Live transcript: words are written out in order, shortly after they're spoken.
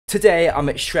Today I'm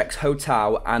at Shrek's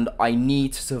hotel and I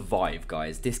need to survive,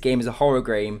 guys. This game is a horror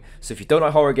game, so if you don't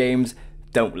like horror games,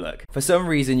 don't look. For some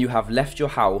reason you have left your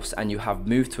house and you have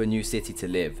moved to a new city to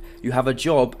live. You have a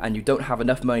job and you don't have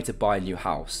enough money to buy a new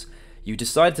house. You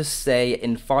decide to stay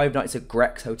in 5 nights at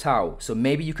Greg's hotel, so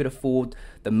maybe you could afford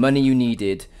the money you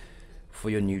needed for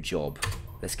your new job.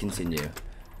 Let's continue.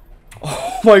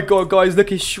 Oh my god, guys,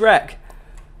 look, it's Shrek.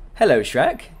 Hello,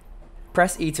 Shrek.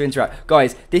 Press E to interact.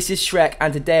 Guys, this is Shrek,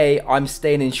 and today I'm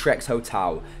staying in Shrek's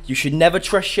hotel. You should never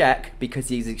trust Shrek because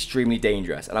he's extremely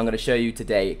dangerous, and I'm going to show you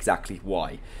today exactly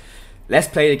why. Let's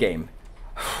play the game.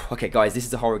 Okay, guys, this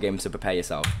is a horror game, so prepare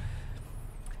yourself.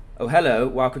 Oh, hello.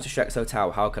 Welcome to Shrek's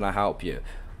hotel. How can I help you?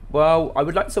 Well, I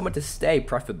would like someone to stay,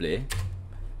 preferably.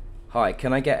 Hi,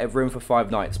 can I get a room for 5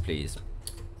 nights, please?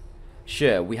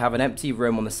 Sure, we have an empty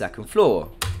room on the 2nd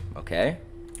floor. Okay.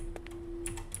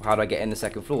 How do I get in the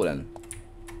 2nd floor, then?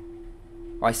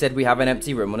 I said we have an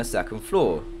empty room on the 2nd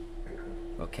floor.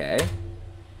 Okay.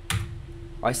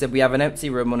 I said we have an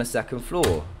empty room on the 2nd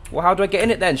floor. Well, how do I get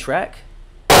in it then, Shrek?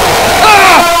 Ah!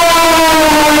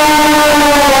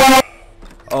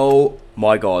 Oh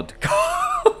my god.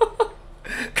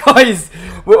 Guys,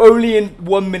 we're only in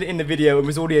 1 minute in the video and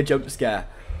there's already a jump scare.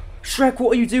 Shrek,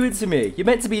 what are you doing to me? You're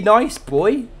meant to be nice,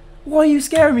 boy. What are you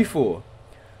scaring me for?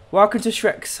 Welcome to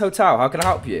Shrek's hotel. How can I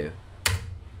help you?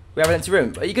 We have an empty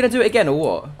room. Are you going to do it again or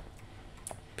what?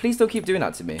 Please don't keep doing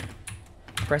that to me.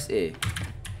 Press E.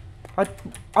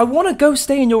 I want to go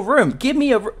stay in your room. Give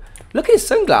me a... Look at his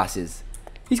sunglasses.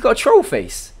 He's got a troll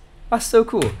face. That's so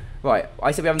cool. Right.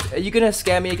 I said we haven't... Are you going to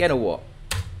scare me again or what?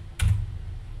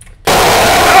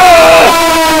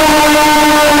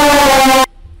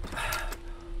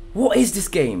 What is this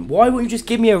game? Why won't you just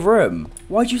give me a room?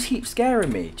 Why do you keep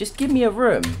scaring me? Just give me a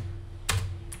room.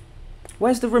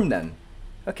 Where's the room then?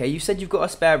 Okay, you said you've got a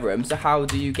spare room, so how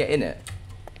do you get in it?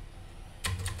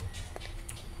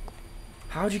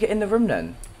 How do you get in the room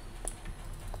then?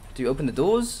 Do you open the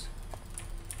doors?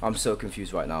 I'm so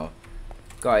confused right now.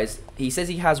 Guys, he says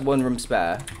he has 1 room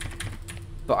spare,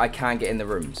 but I can't get in the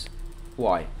rooms.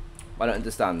 Why? I don't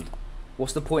understand.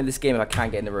 What's the point of this game if I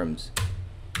can't get in the rooms?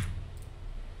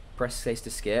 Press space to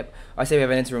skip. I say we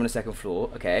have an empty room on the 2nd floor.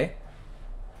 Okay.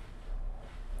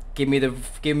 Give me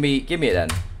it then.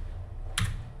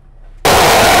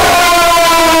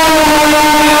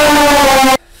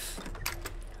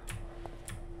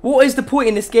 What is the point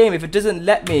in this game if it doesn't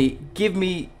let me give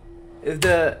me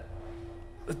the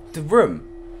room?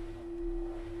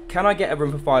 Can I get a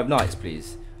room for 5 nights,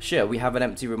 please? Sure, we have an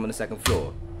empty room on the 2nd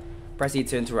floor. Press E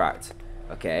to interact.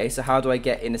 Okay, so how do I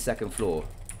get in the 2nd floor?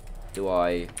 Do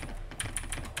I...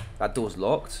 That door's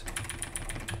locked.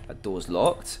 That door's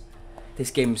locked.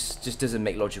 This game just doesn't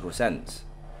make logical sense.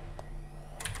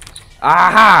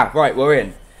 Aha! Right, we're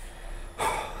in.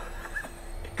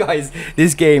 Guys,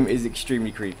 this game is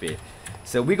extremely creepy.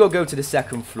 So we gotta go to the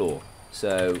 2nd floor.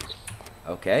 So,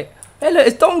 okay. Hey, look,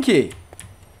 it's Donkey.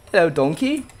 Hello,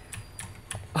 Donkey.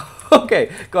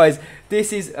 Okay, guys,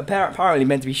 this is apparently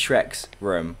meant to be Shrek's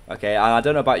room. Okay, and I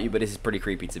don't know about you, but this is pretty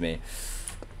creepy to me.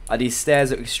 These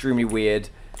stairs are extremely weird.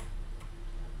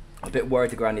 I'm a bit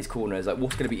worried to go around these corners. Like,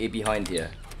 what's going to be behind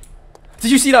here? Did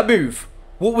you see that move?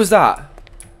 What was that?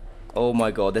 Oh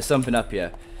my god, there's something up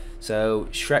here. So,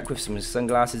 Shrek with some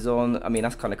sunglasses on. I mean,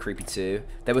 that's kind of creepy too.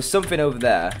 There was something over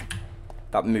there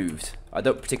that moved. I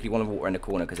don't particularly want to walk around the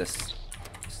corner because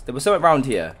there was something around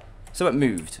here. Something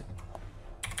moved.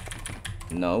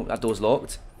 No, that door's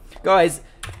locked. Guys,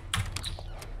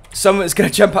 someone's going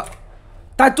to jump up.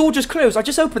 That door just closed. I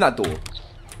just opened that door.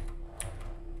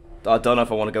 I don't know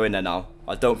if I want to go in there now.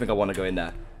 I don't think I want to go in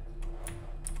there.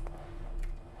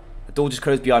 The door just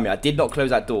closed behind me. I did not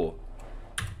close that door.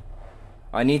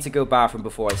 I need to go bathroom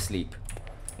before I sleep.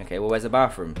 Okay, well, where's the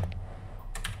bathroom?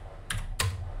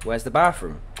 Where's the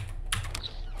bathroom?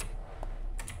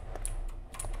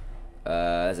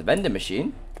 There's a vending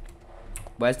machine.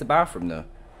 Where's the bathroom, though?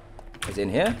 Is it in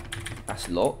here? That's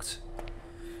locked.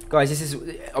 Guys,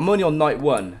 I'm only on night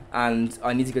 1, and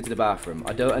I need to go to the bathroom.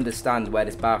 I don't understand where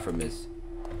this bathroom is.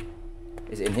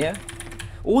 Is it in here?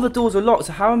 All the doors are locked,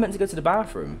 so how am I meant to go to the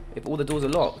bathroom if all the doors are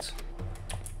locked?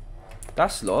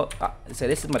 That's locked. So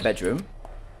this is my bedroom.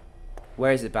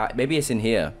 Where is it back? Maybe it's in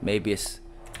here. Maybe it's...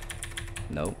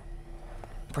 No.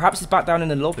 Perhaps it's back down in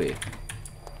the lobby.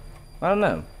 I don't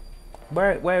know.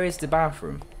 Where is the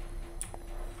bathroom?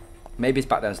 Maybe it's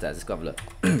back downstairs. Let's go have a look.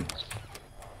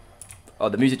 Oh,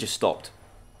 the music just stopped.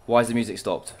 Why is the music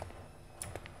stopped?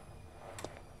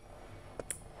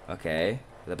 Okay.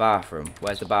 The bathroom.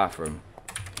 Where's the bathroom?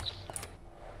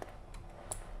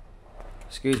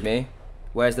 Excuse me.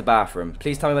 Where's the bathroom?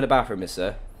 Please tell me where the bathroom is,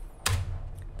 sir.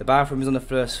 The bathroom is on the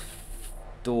first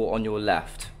door on your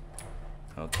left.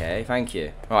 Okay, thank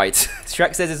you. Right,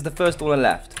 Shrek says it's the first door on the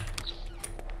left.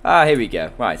 Ah, here we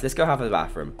go. Right, let's go have a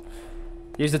bathroom.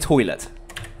 Use the toilet.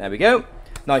 There we go.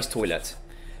 Nice toilet.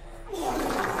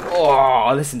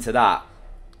 Oh, listen to that.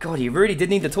 God, he really did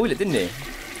need the toilet, didn't he?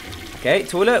 Okay,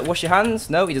 toilet, wash your hands.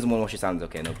 No, he doesn't want to wash his hands.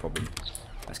 Okay, no problem.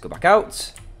 Let's go back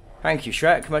out. Thank you,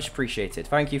 Shrek. Much appreciated.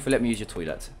 Thank you for letting me use your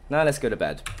toilet. Now let's go to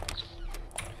bed.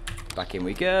 Back in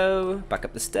we go. Back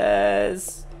up the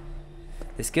stairs.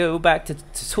 Let's go back to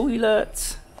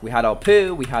toilet. We had our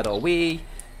poo. We had our wee.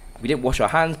 We didn't wash our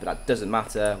hands, but that doesn't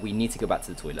matter. We need to go back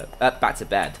to the toilet. Back to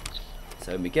bed.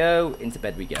 So in we go. Into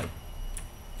bed we go.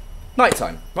 Night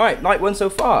time. Right, night 1 so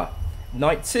far.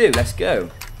 Night 2. Let's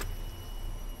go.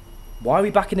 Why are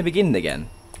we back in the beginning again?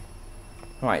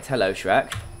 Right, hello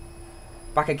Shrek.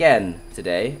 Back again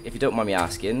today, if you don't mind me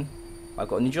asking. I've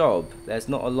got a new job. There's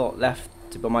not a lot left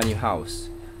to build my new house.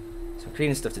 So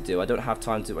cleaning stuff to do. I don't have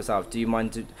time to do it myself. Do you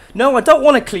mind do... No, I don't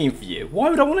want to clean for you. Why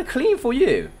would I want to clean for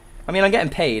you? I mean, I'm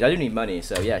getting paid. I don't need money,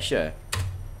 so yeah, sure.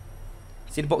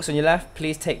 See the box on your left?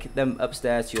 Please take them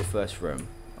upstairs to your first room.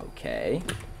 Okay.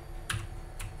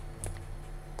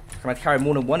 Can I carry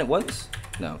more than one at once?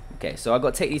 No. Okay, so I've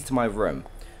got to take these to my room.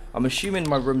 I'm assuming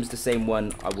my room's the same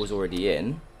one I was already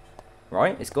in.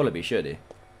 Right? It's got to be, surely.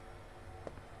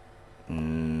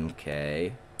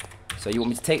 Okay. So you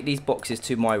want me to take these boxes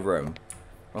to my room.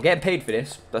 I'm getting paid for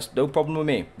this. That's no problem with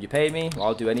me. You pay me,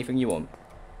 I'll do anything you want.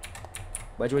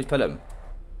 Where do we put them?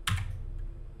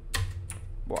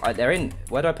 What? They're in.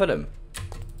 Where do I put them?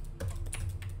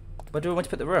 Where do I want to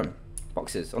put the room?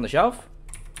 Boxes. On the shelf?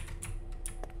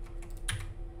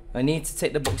 I need to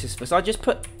take the boxes first. I just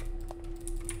put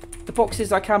the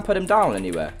boxes. I can't put them down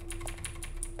anywhere.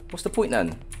 What's the point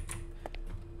then?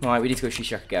 Right, we need to go see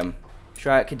Shrek again.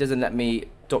 Shrek, it doesn't let me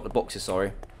drop the boxes,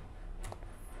 sorry.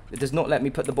 It does not let me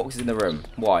put the boxes in the room.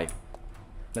 Why?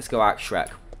 Let's go ask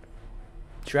Shrek.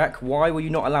 Shrek, why will you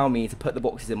not allow me to put the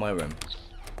boxes in my room?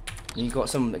 You've got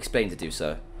some explaining to do,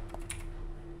 sir.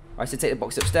 I said take the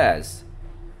box upstairs.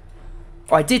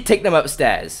 Oh, I did take them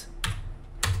upstairs.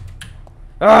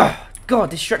 Ah,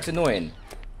 God, this Shrek's annoying.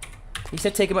 He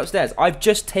said take them upstairs. I've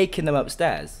just taken them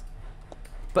upstairs.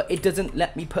 But it doesn't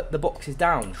let me put the boxes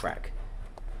down, Shrek.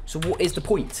 So what is the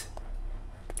point?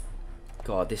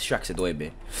 God, this Shrek's annoying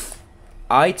me.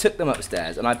 I took them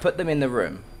upstairs and I put them in the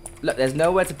room. Look, there's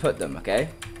nowhere to put them, okay?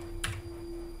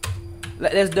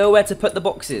 Look, there's nowhere to put the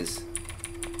boxes.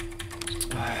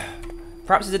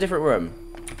 Perhaps it's a different room.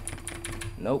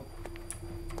 Nope.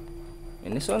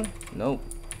 In this one? Nope.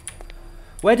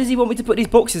 Where does he want me to put these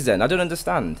boxes then? I don't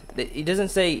understand. He doesn't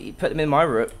say put them in my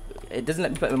room. It doesn't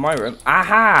let me put them in my room.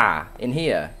 Aha! In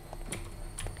here.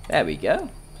 There we go.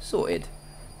 Sorted.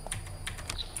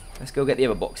 Let's go get the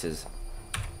other boxes.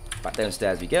 Back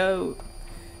downstairs we go.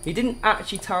 He didn't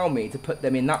actually tell me to put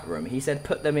them in that room. He said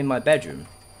put them in my bedroom.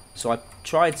 So I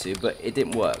tried to, but it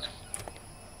didn't work.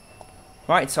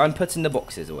 Right, so I'm putting the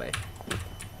boxes away.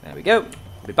 There we go.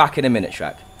 I'll be back in a minute,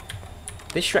 Shrek.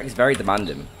 This Shrek is very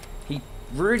demanding. He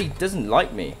really doesn't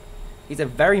like me. He's a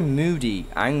very moody,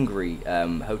 angry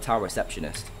hotel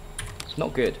receptionist.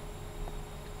 Not good.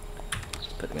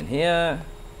 Let's put them in here.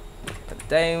 Put them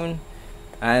down.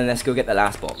 And let's go get the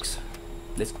last box.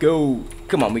 Let's go.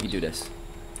 Come on, we can do this.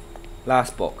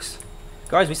 Last box.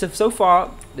 Guys, we said so far,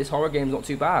 this horror game's not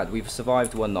too bad. We've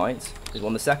survived one night. We've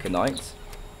won the second night.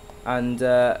 And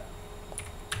we're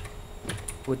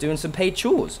doing some paid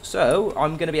chores. So,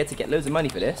 I'm going to be able to get loads of money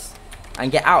for this.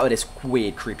 And get out of this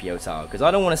weird, creepy hotel. Because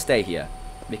I don't want to stay here.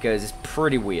 Because it's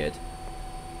pretty weird.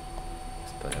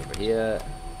 Let's put it over here.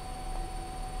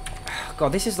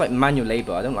 God, this is like manual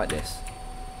labor. I don't like this.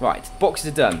 Right,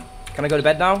 boxes are done. Can I go to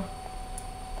bed now?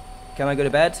 Can I go to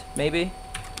bed? Maybe?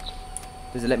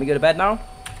 Does it let me go to bed now?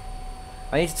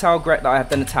 I need to tell Greg that I have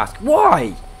done the task.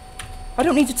 Why? I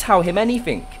don't need to tell him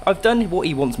anything. I've done what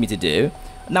he wants me to do.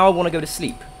 Now I want to go to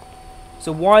sleep.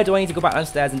 So why do I need to go back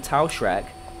downstairs and tell Shrek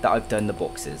that I've done the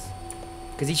boxes?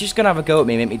 Because he's just going to have a go at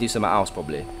me and make me do something else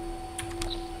probably.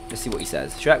 Let's see what he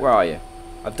says. Shrek, where are you?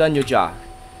 I've done your job.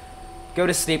 Go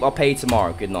to sleep. I'll pay you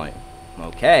tomorrow. Good night.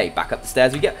 Okay, back up the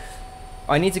stairs we get.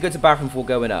 I need to go to the bathroom before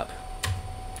going up.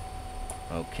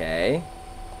 Okay.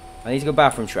 I need to go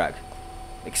bathroom, Shrek.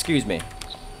 Excuse me.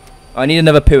 I need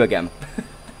another poo again.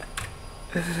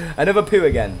 Another poo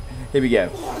again. Here we go.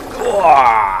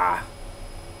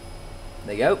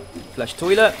 There you go. Flush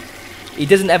toilet. He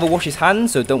doesn't ever wash his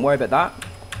hands, so don't worry about that.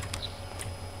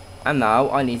 And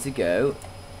now I need to go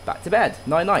back to bed.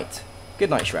 Night-night. Good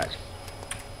night, Shrek.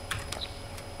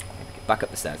 Back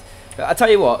up the stairs. I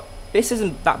tell you what, this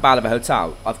isn't that bad of a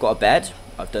hotel. I've got a bed.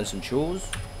 I've done some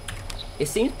chores. it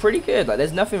seems pretty good. Like,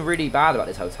 there's nothing really bad about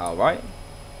this hotel, right?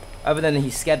 Other than he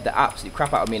scared the absolute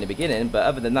crap out of me in the beginning, but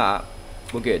other than that,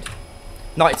 we're good.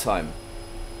 Nighttime.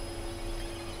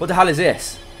 What the hell is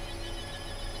this?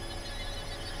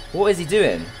 What is he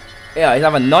doing? Yeah, he's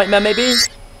having a nightmare maybe?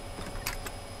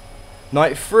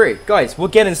 Night 3. Guys, we're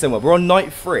getting somewhere. We're on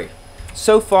night 3.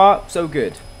 So far, so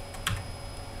good.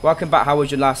 Welcome back. How was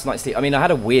your last night's sleep? I mean, I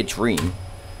had a weird dream.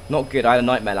 Not good. I had a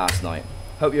nightmare last night.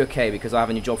 Hope you're okay because I have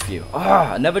a new job for you.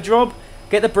 Ah, another job?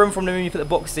 Get the broom from the room you put the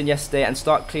boxes in yesterday and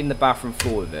start cleaning the bathroom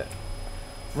floor with it.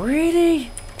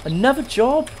 Really? Another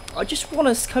job? I just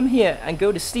want to come here and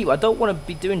go to sleep. I don't want to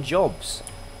be doing jobs.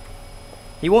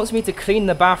 He wants me to clean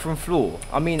the bathroom floor.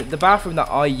 I mean, the bathroom that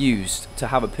I used to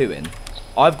have a poo in,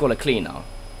 I've got to clean now.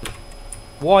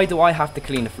 Why do I have to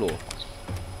clean the floor?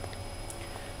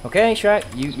 Okay, Shrek,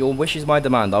 your wish is my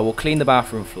demand. I will clean the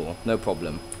bathroom floor. No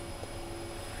problem.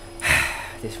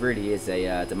 This really is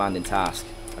a demanding task,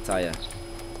 I tell you.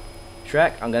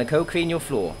 Shrek, I'm going to go clean your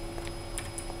floor.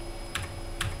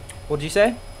 What did you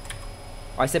say?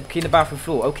 I said clean the bathroom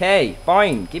floor. Okay,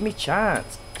 fine. Give me a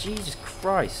chance. Jesus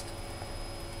Christ.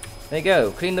 There you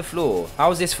go. Clean the floor.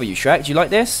 How's this for you, Shrek? Do you like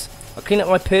this? I'll clean up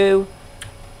my poo.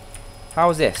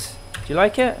 How's this? Do you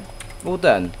like it? All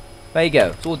done. There you go.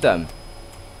 It's all done.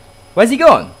 Where's he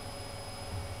gone?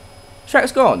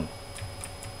 Shrek's gone.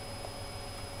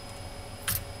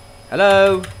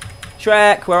 Hello?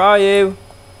 Shrek, where are you?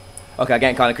 Okay, I'm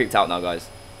getting kind of creeped out now, guys.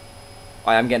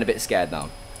 I am getting a bit scared now.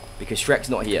 Because Shrek's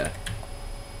not here.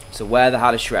 So where the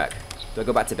hell is Shrek? Do I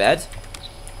go back to bed?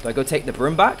 Do I go take the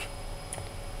broom back?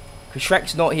 Because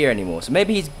Shrek's not here anymore. So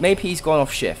maybe he's gone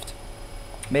off shift.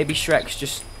 Maybe Shrek's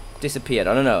just disappeared.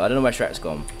 I don't know. I don't know where Shrek's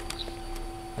gone.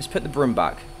 Let's put the broom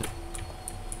back.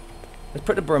 Let's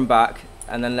put the broom back.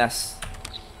 And then let's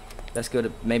go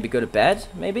to, maybe go to bed?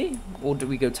 Maybe? Or do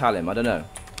we go tell him? I don't know.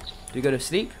 Do we go to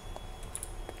sleep?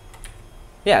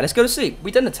 Yeah, let's go to sleep.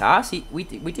 We done the task. We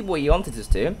did what he wanted us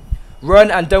to.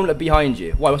 Run and don't look behind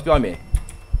you. Why? What's behind me?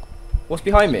 What's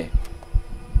behind me?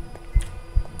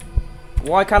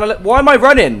 Why can't I look? Why am I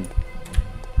running?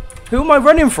 Who am I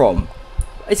running from?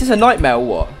 Is this a nightmare or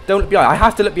what? Don't look behind. I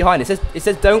have to look behind. It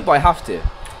says don't, but I have to.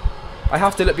 I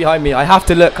have to look behind me. I have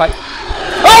to look. Ah!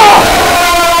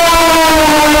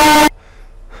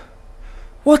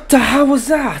 What the hell was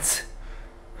that?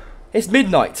 It's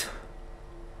midnight.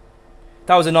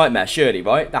 That was a nightmare, surely,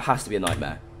 right? That has to be a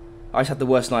nightmare. I just had the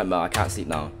worst nightmare. I can't sleep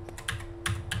now.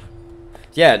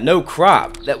 Yeah, no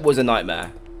crap. That was a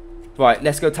nightmare. Right,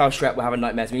 let's go tell Shrek we're having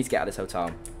nightmares. We need to get out of this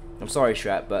hotel. I'm sorry,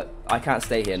 Shrek, but I can't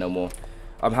stay here no more.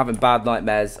 I'm having bad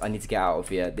nightmares. I need to get out of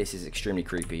here. This is extremely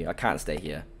creepy. I can't stay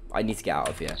here. I need to get out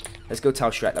of here. Let's go tell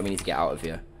Shrek that we need to get out of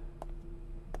here.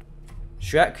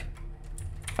 Shrek,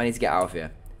 I need to get out of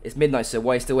here. It's midnight, so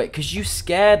why are you still awake? Because you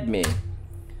scared me.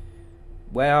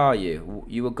 Where are you?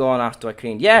 You were gone after I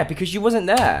cleaned. Yeah, because you wasn't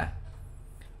there.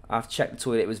 I've checked the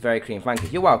toilet. It was very clean. Thank you.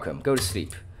 You're welcome. Go to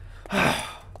sleep.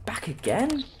 Back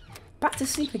again? Back to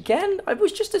sleep again? I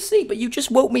was just asleep, but you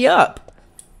just woke me up.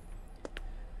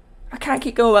 I can't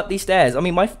keep going up these stairs. I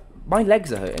mean, my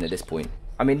legs are hurting at this point.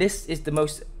 I mean, this is the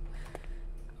most...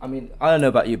 I mean, I don't know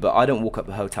about you, but I don't walk up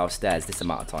the hotel stairs this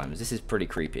amount of times. This is pretty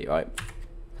creepy, right?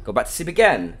 Go back to sleep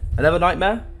again. Another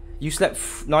nightmare? You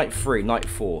slept night 3, night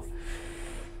 4.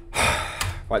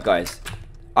 Right, guys.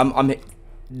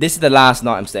 This is the last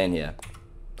night I'm staying here.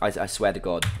 I swear to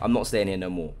God. I'm not staying here no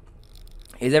more.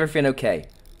 Is everything okay?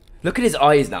 Look at his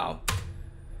eyes now.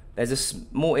 There's a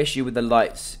small issue with the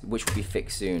lights, which will be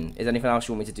fixed soon. Is there anything else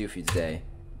you want me to do for you today?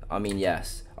 I mean,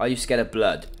 yes. Are you scared of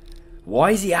blood?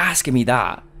 Why is he asking me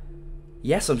that?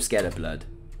 Yes, I'm scared of blood.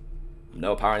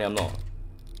 No, apparently I'm not.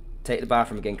 Take the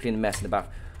bathroom again. Clean the mess in the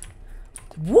bathroom.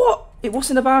 What? What's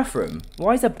in the bathroom?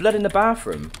 Why is there blood in the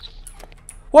bathroom?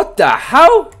 What the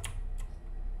hell?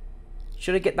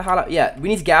 Should I get the hell out? Yeah, we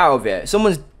need to get out of here.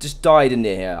 Someone's just died in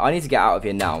here. I need to get out of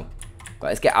here now. Right,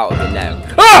 let's get out of here now.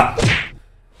 Ah!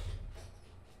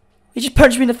 He just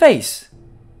punched me in the face.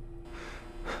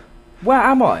 Where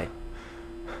am I?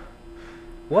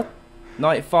 What?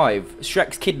 Night 5.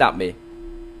 Shrek's kidnapped me.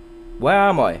 Where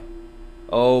am I?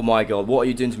 Oh my God, what are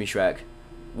you doing to me, Shrek?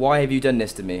 Why have you done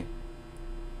this to me?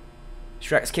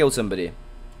 Shrek's killed somebody.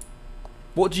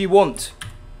 What do you want?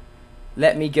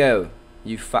 Let me go,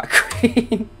 you fat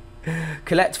queen.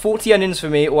 Collect 40 onions for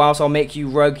me, or else I'll make you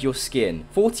rug your skin.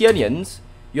 40 onions?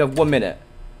 You have 1 minute.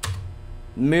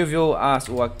 Move your ass,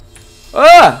 or I...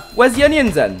 Ah! Where's the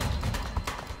onions then?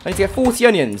 I need to get 40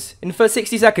 onions in the first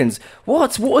 60 seconds.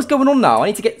 What? What is going on now? I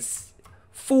need to get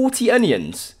 40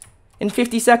 onions in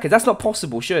 50 seconds. That's not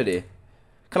possible, surely.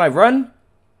 Can I run?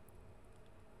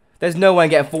 There's no way I'm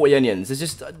getting 40 onions. There's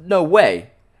just no way.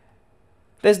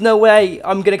 There's no way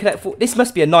I'm going to collect 40. This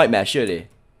must be a nightmare, surely.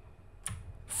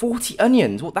 40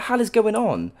 onions? What the hell is going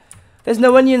on? There's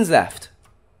no onions left.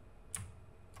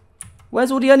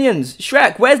 Where's all the onions?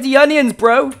 Shrek, where's the onions,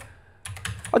 bro?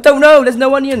 I don't know. There's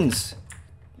no onions.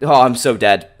 Oh, I'm so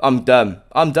dead. I'm done.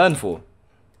 I'm done for.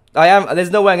 I am.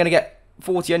 There's no way I'm going to get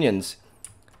 40 onions.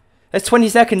 There's 20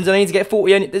 seconds and I need to get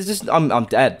 40 onions. There's just, I'm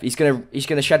dead. He's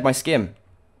gonna shed my skin.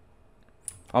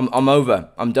 I'm over.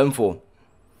 I'm done for.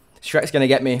 Shrek's gonna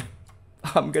get me.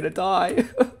 I'm gonna die.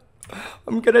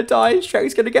 I'm gonna die.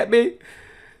 Shrek's gonna get me.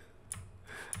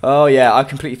 Oh yeah, I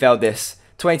completely failed this.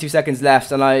 22 seconds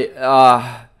left and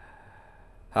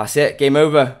that's it. Game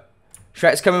over.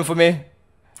 Shrek's coming for me.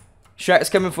 Shrek's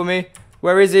coming for me.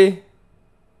 Where is he?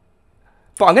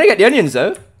 But I'm gonna get the onions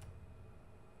though.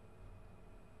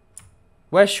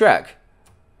 Where's Shrek?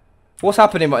 What's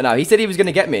happening right now? He said he was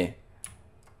gonna get me.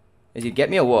 Is he get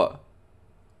me or what?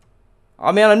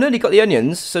 I mean, I nearly got the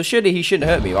onions, so surely he shouldn't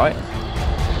hurt me, right?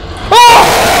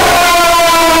 Oh!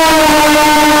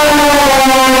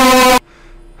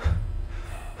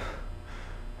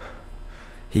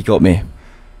 He got me.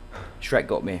 Shrek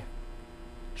got me.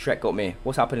 Shrek got me.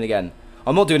 What's happening again?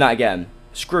 I'm not doing that again.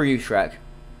 Screw you, Shrek.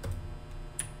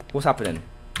 What's happening?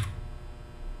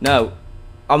 No.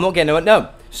 I'm not getting no.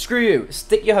 Screw you.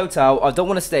 Stick your hotel. I don't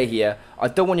want to stay here. I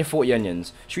don't want your 40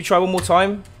 onions. Should we try one more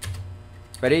time?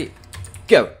 Ready?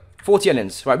 Go. 40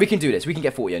 onions. Right, we can do this. We can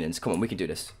get 40 onions. Come on, we can do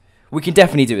this. We can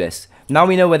definitely do this. Now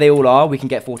we know where they all are, we can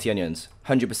get 40 onions.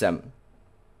 100%.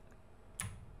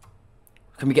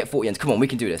 Can we get 40 onions? Come on, we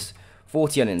can do this.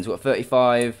 40 onions. What,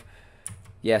 35?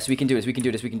 Yes, we can do this. We can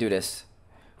do this. We can do this.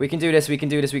 We can do this. We can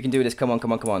do this. We can do this. Come on,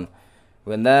 come on, come on.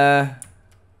 We're in there.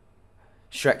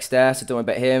 Shrek's there, so don't worry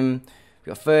about him. We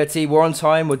got 30. We're on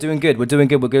time. We're doing good. We're doing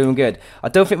good. We're doing good. I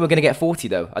don't think we're going to get 40,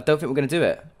 though. I don't think we're going to do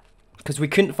it. Because we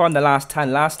couldn't find the last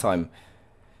 10 last time.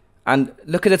 And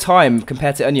look at the time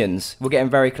compared to onions. We're getting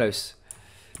very close.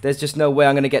 There's just no way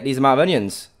I'm going to get these amount of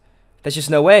onions. There's just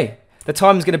no way. The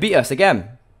time's going to beat us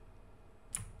again.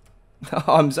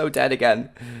 I'm so dead again.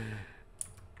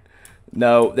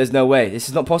 No, there's no way. This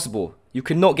is not possible. You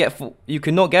cannot get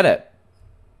it.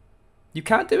 You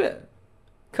can't do it.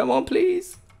 Come on,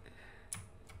 please.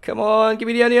 Come on, give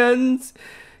me the onions.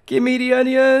 Give me the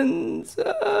onions.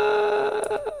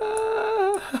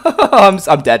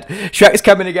 I'm dead. Shrek's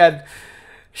coming again.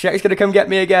 Shrek's gonna come get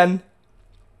me again.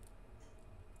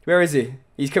 Where is he?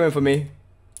 He's coming for me.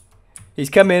 He's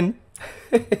coming.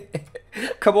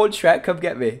 Come on, Shrek, come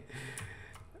get me.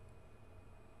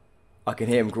 I can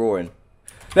hear him roaring.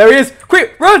 There he is.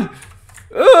 Quick, run.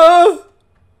 Oh,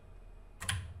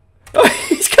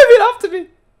 he's coming after me.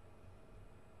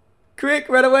 Quick,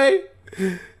 run away.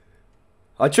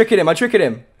 I tricked him. I tricked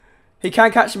him. He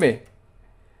can't catch me.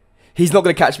 He's not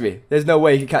going to catch me. There's no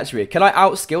way he can catch me. Can I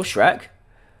outskill Shrek?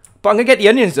 But I'm going to get the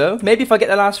onions, though. Maybe if I get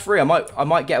the last 3, I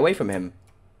might get away from him.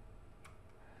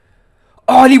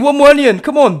 Oh, I need one more onion.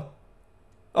 Come on.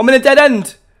 I'm in a dead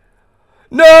end.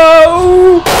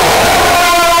 No!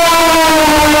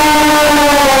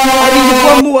 I needed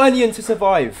one more onion to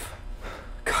survive.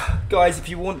 Guys, if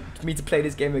you want me to play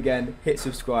this game again, hit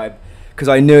subscribe. Because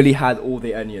I nearly had all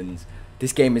the onions.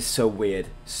 This game is so weird.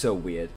 So weird.